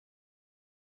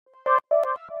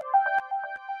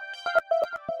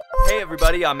Hey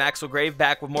everybody, I'm Axel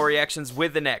back with more reactions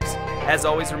with the next. As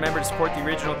always, remember to support the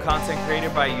original content creator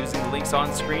by using the links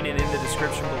on screen and in the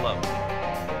description below.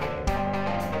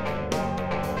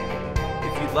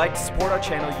 If you'd like to support our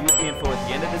channel, use the info at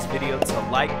the end of this video to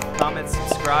like, comment,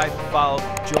 subscribe, follow,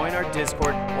 join our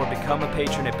Discord, or become a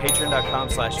patron at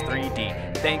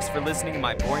patreon.com/3D. Thanks for listening to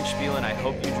my boring spiel, and I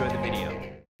hope you enjoy the video.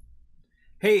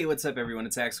 Hey, what's up everyone?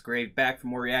 It's Axel back for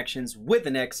more reactions with the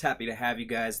next. Happy to have you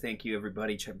guys. Thank you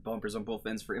everybody. Check bumpers on both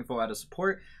ends for info how to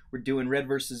support. We're doing Red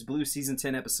vs. Blue Season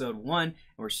 10 Episode 1, and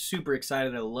we're super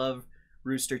excited. I love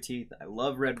Rooster Teeth. I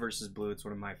love Red vs. Blue. It's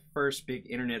one of my first big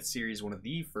internet series, one of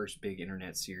the first big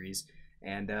internet series.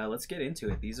 And let's get into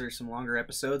it. These are some longer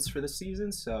episodes for the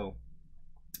season, so,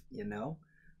 you know,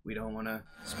 we don't want to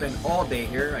spend all day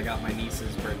here. I got my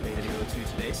niece's birthday to go to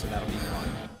today, so that'll be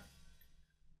fun.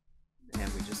 And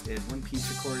we just did One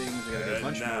Piece recordings. We gotta do a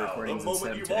bunch more recordings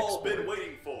instead of text. The moment you've all been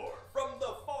waiting for, from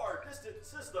the far distant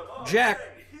system of Jack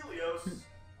Helios.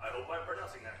 I hope I'm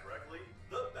pronouncing that correctly.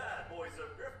 The bad boys of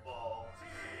Griffball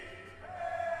team.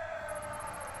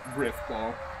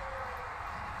 Griffball.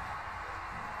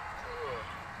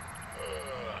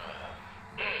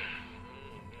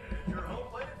 And your home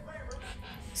planet favorite.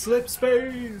 Slip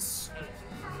space.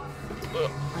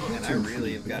 And I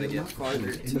really have got to get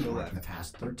farther to the left. In the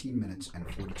past 13 minutes and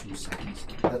 42 seconds.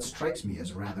 That strikes me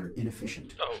as rather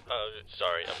inefficient. Oh,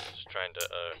 sorry. I'm just trying to,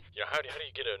 how do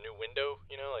you get a new window?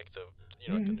 You know, like the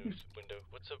news window.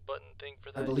 What's a button thing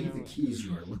for that? I believe the keys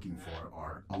you are looking for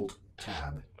are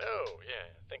Alt-Tab. Oh,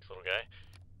 yeah. Thanks, little guy.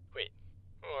 Wait,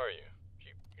 who are you?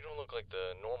 You don't look like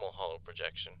the normal hollow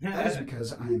projection. That is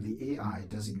because I am the AI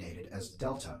designated as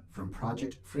Delta from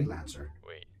Project Freelancer.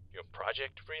 Wait, you're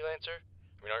Project Freelancer?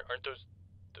 I mean, aren't those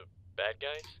the bad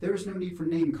guys? There is no need for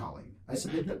name calling. I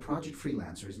submit that Project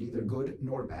Freelancer is neither good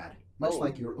nor bad, much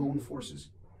like your own forces.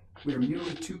 We are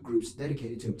merely two groups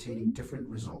dedicated to obtaining different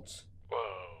results.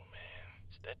 Whoa, man,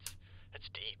 that's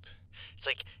deep. It's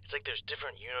like there's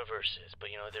different universes, but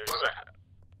you know, there's.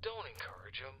 Don't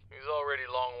encourage him. He's already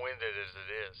long-winded as it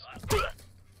is.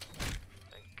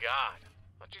 Thank God.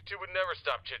 Thought you two would never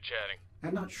stop chit-chatting.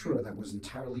 I'm not sure that was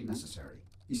entirely necessary.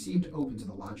 He seemed open to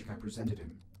the logic I presented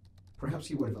him. Perhaps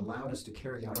he would have allowed us to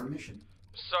carry out our mission.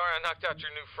 Sorry I knocked out your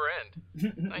new friend.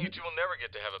 Now you two will never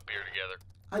get to have a beer together.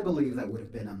 I believe that would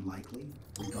have been unlikely,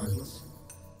 regardless.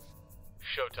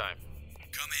 Showtime.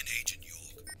 Come in, Agent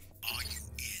York. Are you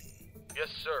in?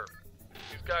 Yes, sir.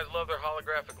 These guys love their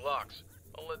holographic locks.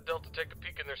 I'll let Delta take a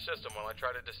peek in their system while I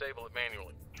try to disable it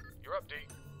manually. You're up, D.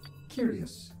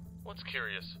 Curious. What's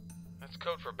curious? That's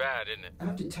code for bad, isn't it?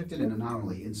 I've detected an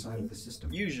anomaly inside of the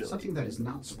system. Usually. Something that is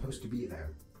not supposed to be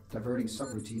there. Diverting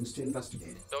subroutines to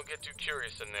investigate. Don't get too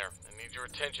curious in there. I need your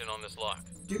attention on this lock.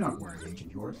 Do not worry,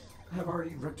 Agent York. I have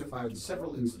already rectified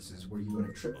several instances where you would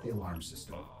have tripped the alarm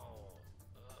system.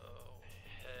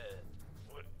 Head.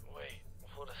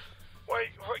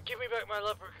 Wait, give me back my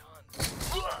leprechaun.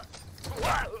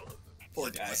 Poor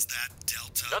guy. Was that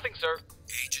Delta? Nothing, sir.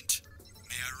 Agent,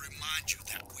 may I remind you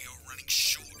that we are running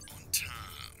short on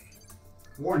time.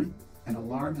 Warning, an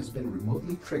alarm has been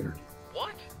remotely triggered.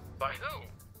 What? By who?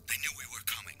 They knew we were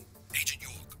coming. Agent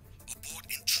York, abort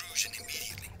intrusion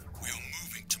immediately. We are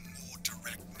moving to more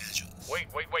direct measures. Wait.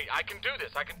 I can do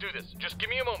this. Just give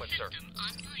me a moment, sir. System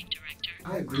online, Director.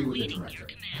 I agree with the Awaiting Director.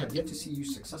 your I have yet to see you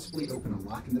successfully open a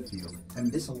lock in the field,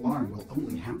 and this alarm will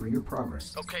only hamper your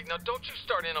progress. Okay, now don't you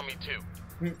start in on me, too.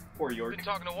 Poor York. Been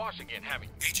talking to Wash again, haven't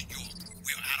you? Agent York,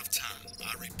 we are out of time.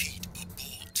 I repeat,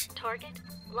 abort. Target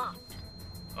locked.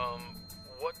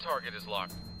 What target is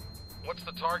locked? What's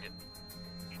the target?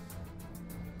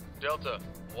 Delta,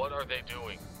 what are they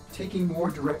doing? Taking more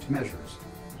direct measures.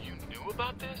 You knew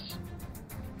about this?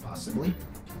 Possibly.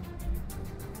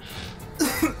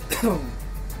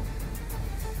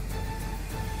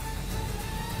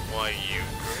 Why, you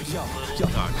little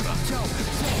cocksucker.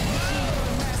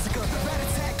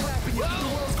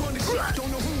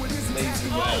 Lazy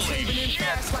Holy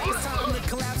shit!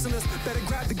 Collapse on us. Better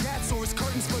grab the Gatsaurus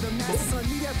curtains for the mass sun.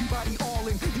 Need everybody all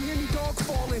in. Hear any dogs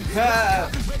falling?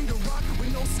 Ready to rock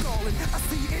with no stalling. I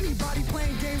see anybody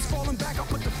playing games falling back. I'll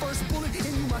put the first bullet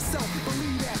in you myself.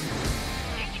 Believe that.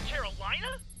 Agent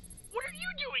Carolina? What are you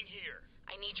doing here?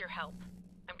 I need your help.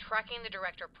 I'm tracking the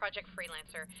director of Project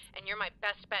Freelancer, and you're my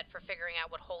best bet for figuring out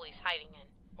what hole he's hiding in.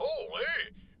 Oh,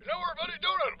 hey, is that where Buddy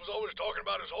Donut was always talking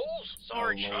about his holes?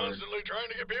 Sarge. Constantly trying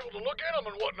to get people to look at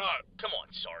them and whatnot. Come on,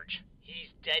 Sarge. He's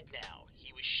dead now.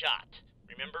 He was shot.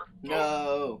 Remember?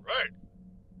 No. Right.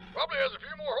 Probably has a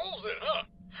few more holes then, huh?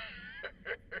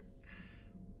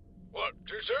 What,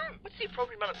 too soon? What's the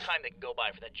appropriate amount of time that can go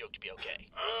by for that joke to be okay?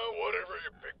 Whatever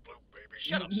you pick, Blue Baby.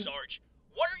 Shut up, Sarge.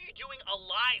 What are you doing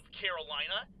alive,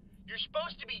 Carolina? You're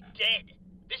supposed to be dead.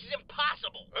 This is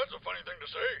impossible. That's a funny thing to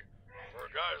say. For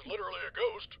a guy's literally a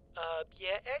ghost.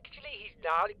 Yeah, actually, he's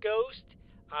not a ghost.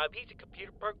 He's a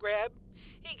computer program.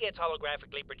 He gets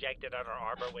holographically projected on our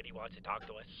armor when he wants to talk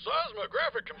to us.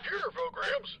 Seismographic computer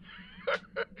programs?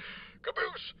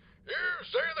 Caboose, you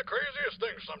say the craziest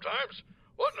things sometimes.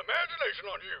 What an imagination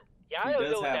on you. Yeah, I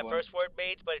don't know what that first word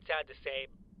means, but it sounds the same.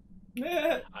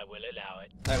 I will allow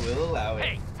it. I will allow it.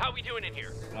 Hey, how we doing in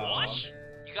here? Wash?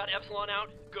 You got Epsilon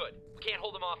out? Good. We can't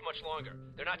hold them off much longer.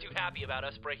 They're not too happy about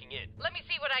us breaking in. Let me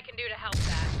see what I can do to help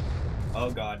that.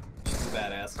 Oh god, she's a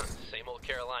badass. Same old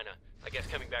Carolina. I guess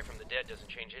coming back from the dead doesn't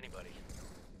change anybody.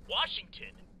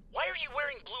 Washington, why are you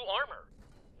wearing blue armor?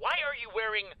 Why are you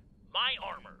wearing my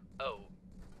armor? Oh,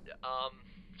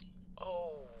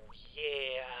 Oh,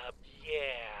 yeah.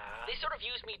 They sort of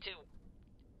used me to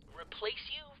replace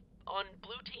you on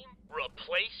blue team.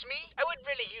 Replace me? I wouldn't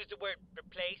really use the word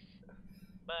replace,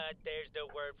 but there's no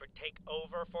word for take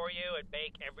over for you and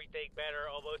make everything better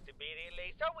almost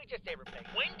immediately, so we just say replace.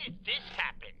 When did this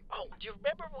happen? Oh, do you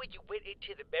remember when you went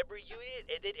into the memory unit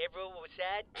and then everyone was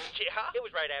sad? Yeah? It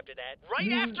was right after that.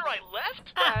 Right after I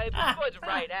left? It wasn't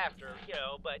right after,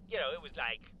 but, it was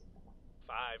like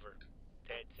 5 or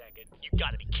 10 seconds. You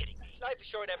gotta be kidding me. Life is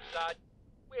short, Epsilon.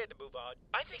 We had to move on.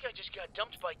 I think I just got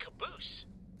dumped by Caboose.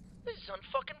 This is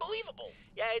unfucking believable.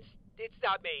 Yeah, it's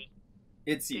not me.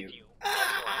 It's you.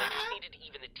 I just needed to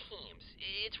even the teams.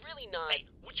 It's really not... Hey,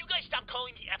 would you guys stop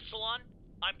calling me Epsilon?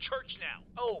 I'm Church now.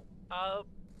 Oh,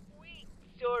 we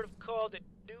sort of call the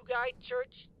new guy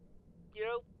Church,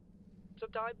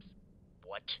 sometimes.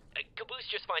 What? Caboose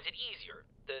just finds it easier.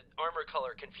 The armor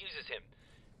color confuses him.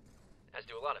 As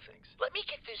do a lot of things. Let me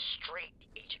get this straight,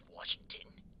 Agent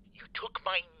Washington. You took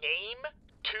my name,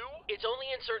 too? It's only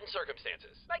in certain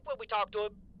circumstances. Like when we talk to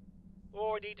him,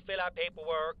 or need to fill out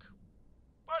paperwork,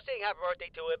 or saying happy birthday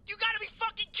to him. You gotta be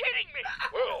fucking kidding me!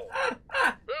 Well,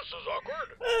 this is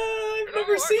awkward. I've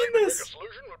never seen this.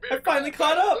 I finally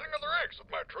caught up. Sitting on the ranks with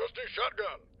my trusty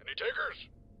shotgun. Any takers?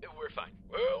 We're fine.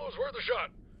 Well, it was worth a shot.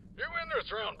 You win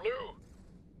this round, Blue.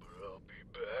 But I'll be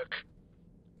back.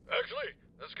 Actually,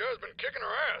 this guy's been kicking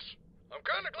our ass. I'm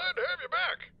kind of glad to have you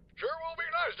back. Sure will be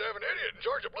nice to have an idiot in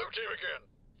charge of Blue Team again.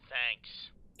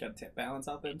 Thanks. Gotta balance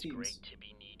out them teams. Great to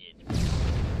be needed.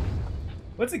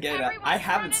 What's it get at? I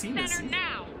haven't seen this season.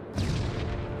 Now.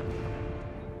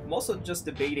 I'm also just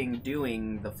debating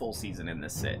doing the full season in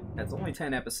this sit. That's only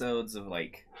 10 episodes of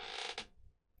like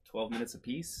 12 minutes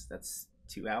apiece. That's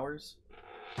 2 hours.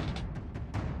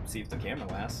 See if the camera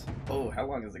lasts. Oh, how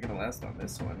long is it gonna last on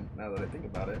this one? Now that I think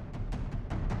about it.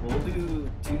 We'll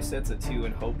do 2 sets of 2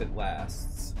 and hope it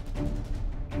lasts.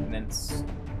 And then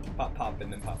pop pop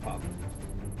and then pop pop.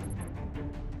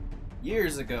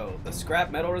 Years ago, the scrap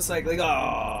metal recycling.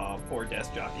 Oh, poor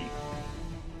desk jockey.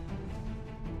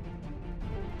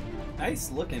 Nice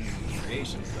looking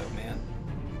creations though, man.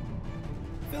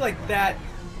 I feel like that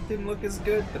didn't look as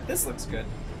good, but this looks good.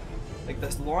 Like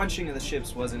the launching of the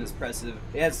ships wasn't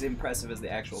as impressive as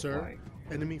the actual flying.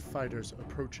 Enemy fighters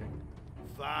approaching.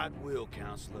 Fight will,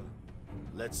 Counselor.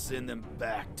 Let's send them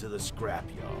back to the scrapyard.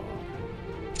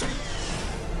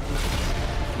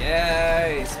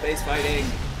 Yay! Space fighting!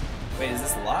 Wait, is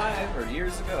this live or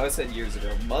years ago? I said years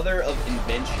ago. Mother of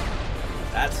Invention.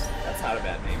 That's not a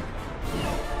bad name.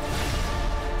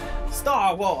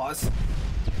 Star Wars!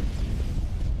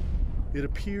 It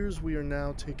appears we are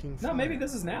now taking fire. No, maybe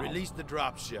this is now. Release the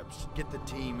dropships. Get the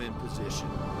team in position.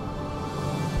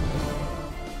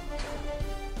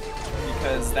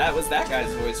 Because that was that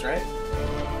guy's voice, right?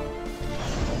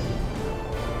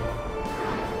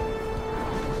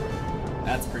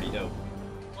 That's pretty dope.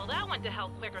 Well, that went to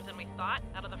hell quicker than we thought.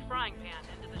 Out of the frying pan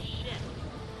into the shit.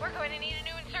 We're going to need a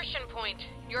new insertion point.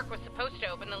 York was supposed to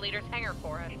open the leader's hangar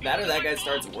for us. That or that guy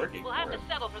starts working We'll have to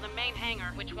settle for the main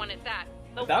hangar. Which one is that?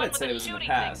 I thought it said it was in the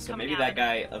past, so maybe that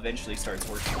guy eventually starts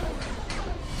working for it.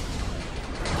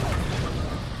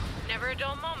 Never a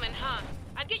dull moment, huh?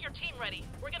 I'd get your team ready.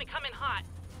 We're gonna come in hot.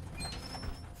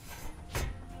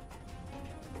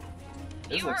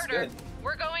 This You looks heard her. good.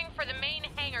 We're going for the main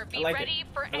hangar. Be I like ready it.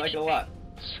 for I anything. like it a lot.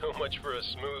 So much for a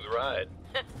smooth ride.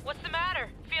 What's the matter?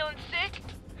 Feeling sick?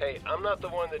 Hey, I'm not the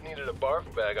one that needed a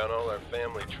barf bag on all our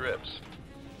family trips.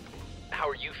 How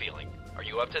are you feeling? Are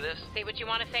you up to this? Say what you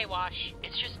want to say, Wash.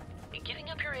 It's just, giving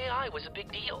up your AI was a big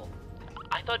deal.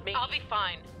 I thought maybe... I'll be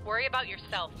fine. Worry about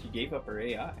yourself. She gave up her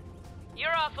AI.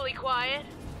 You're awfully quiet.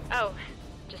 Oh,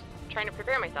 just trying to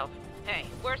prepare myself. Hey,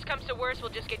 worst comes to worst,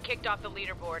 we'll just get kicked off the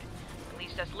leaderboard. At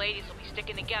least us ladies will be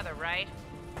sticking together, right?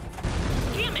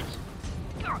 Damn it!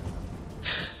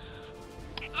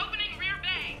 Opening rear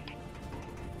bay!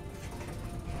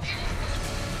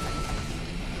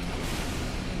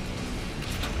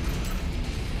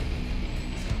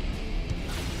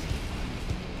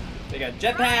 got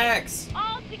jetpacks!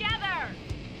 All together!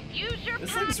 Use your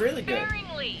This path looks really good.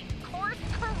 sparingly. Course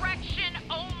correction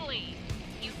only.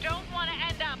 You don't want to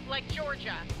end up like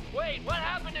Georgia. Wait, what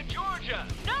happened to Georgia?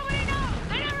 Nobody knows!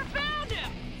 They never found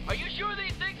him! Are you sure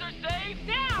these things are safe?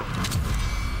 Now!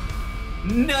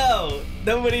 No!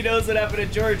 Nobody knows what happened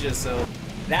to Georgia, so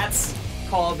that's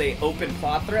called a open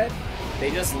plot thread. They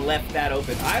just left that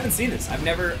open. I haven't seen this.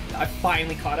 I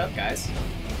finally caught up, guys.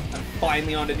 I'm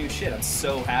finally on to new shit. I'm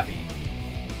so happy.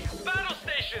 Battle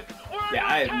station! Yeah,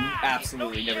 I have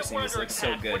absolutely never seen this. It looks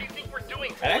so good.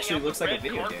 It actually looks like a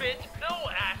video game. No,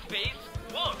 ass face.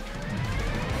 Look.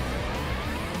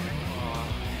 Oh,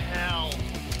 hell.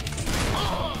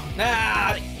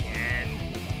 Ah! Again.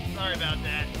 Sorry about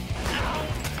that.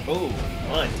 Oh,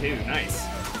 blood too. Nice.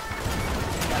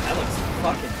 God, that looks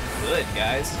fucking good,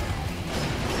 guys.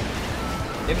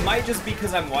 It might just be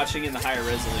because I'm watching in the higher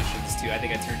resolutions too. I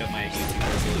think I turned up my YouTube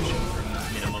resolution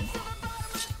from minimum.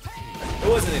 It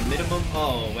wasn't a minimum.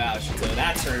 Oh wow, so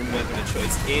that turn weapon of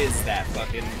choice is that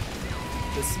fucking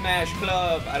the Smash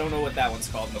Club. I don't know what that one's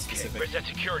called in specific. Where's that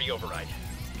security override?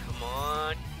 Come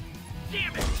on.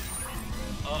 Damn it.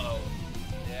 Uh-oh.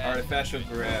 Artificial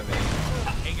gravity.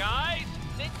 Hey guys,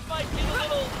 things might get a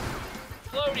little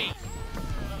floaty.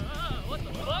 What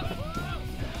the fuck?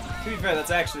 To be fair, that's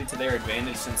actually to their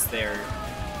advantage since they're...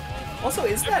 Also,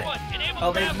 is that...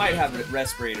 Oh, they might have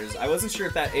respirators. I wasn't sure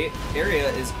if that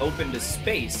area is open to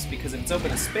space, because if it's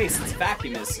open to space, it's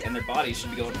vacuumous, and their bodies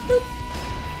should be going... Boop.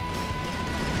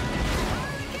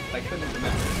 I couldn't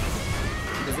remember.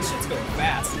 Because this shit's going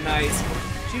fast. Nice.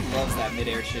 She loves that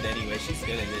mid-air shit anyway. She's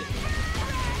good at it.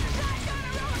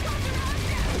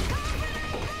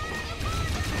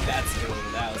 That's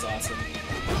good. That was awesome.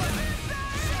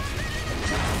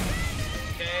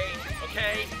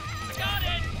 Okay.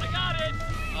 I got it.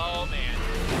 Oh, man.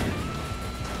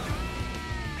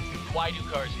 Why do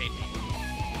cars hate me?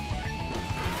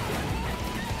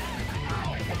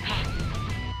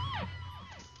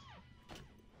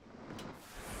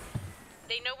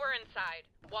 They know we're inside.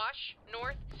 Wash,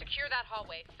 north, secure that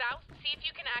hallway. South, see if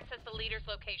you can access the leader's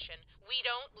location. We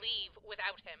don't leave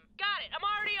without him. Got it! I'm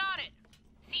already on it!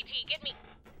 CT, get me...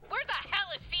 Where the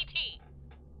hell is CT?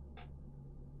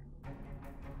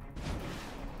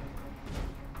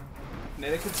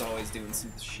 Medic's always doing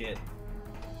some shit.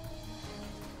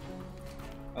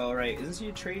 Oh, right. Isn't she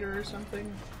a traitor or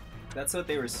something? That's what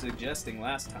they were suggesting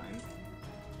last time.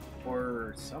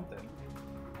 Or something.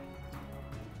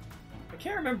 I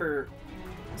can't remember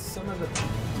some of the...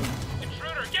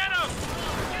 Intruder, get him!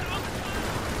 Get him!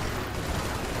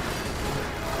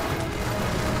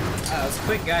 That was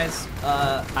quick, guys.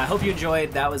 I hope you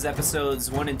enjoyed. That was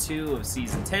episodes 1 and 2 of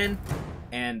Season 10.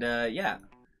 And, yeah.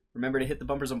 Remember to hit the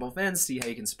bumpers on both ends, see how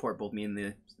you can support both me and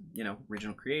the,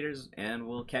 original creators. And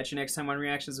we'll catch you next time on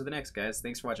Reactions with the Next, guys.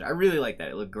 Thanks for watching. I really like that.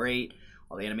 It looked great.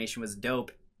 All the animation was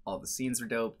dope. All the scenes were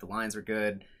dope. The lines were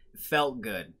good. It felt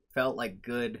good. Felt like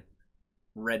good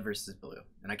red versus blue.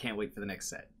 And I can't wait for the next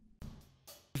set.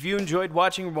 If you enjoyed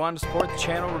watching and want to support the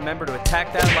channel, remember to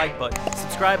attack that like button,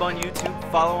 subscribe on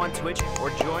YouTube, follow on Twitch, or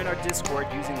join our Discord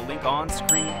using the link on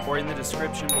screen or in the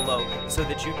description below so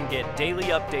that you can get daily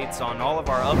updates on all of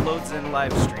our uploads and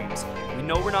live streams. We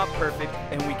know we're not perfect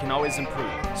and we can always improve,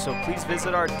 so please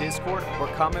visit our Discord or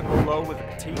comment below with a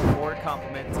critique or a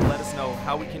compliment to let us know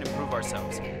how we can improve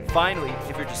ourselves. Finally,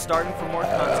 if you're just starting for more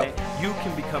content, you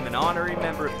can become an honorary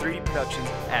member of 3D Productions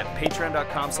at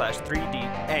patreon.com/3D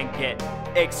and get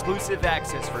exclusive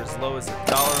access for as low as $1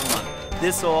 a month.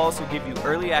 This will also give you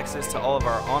early access to all of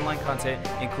our online content,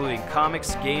 including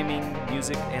comics, gaming,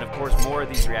 music, and of course more of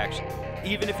these reactions.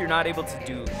 Even if you're not able to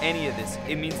do any of this,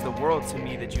 it means the world to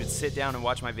me that you would sit down and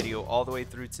watch my video all the way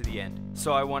through to the end.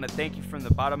 So I want to thank you from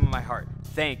the bottom of my heart.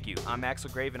 Thank you. I'm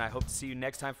Axel and I hope to see you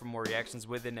next time for more reactions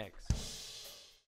with the next.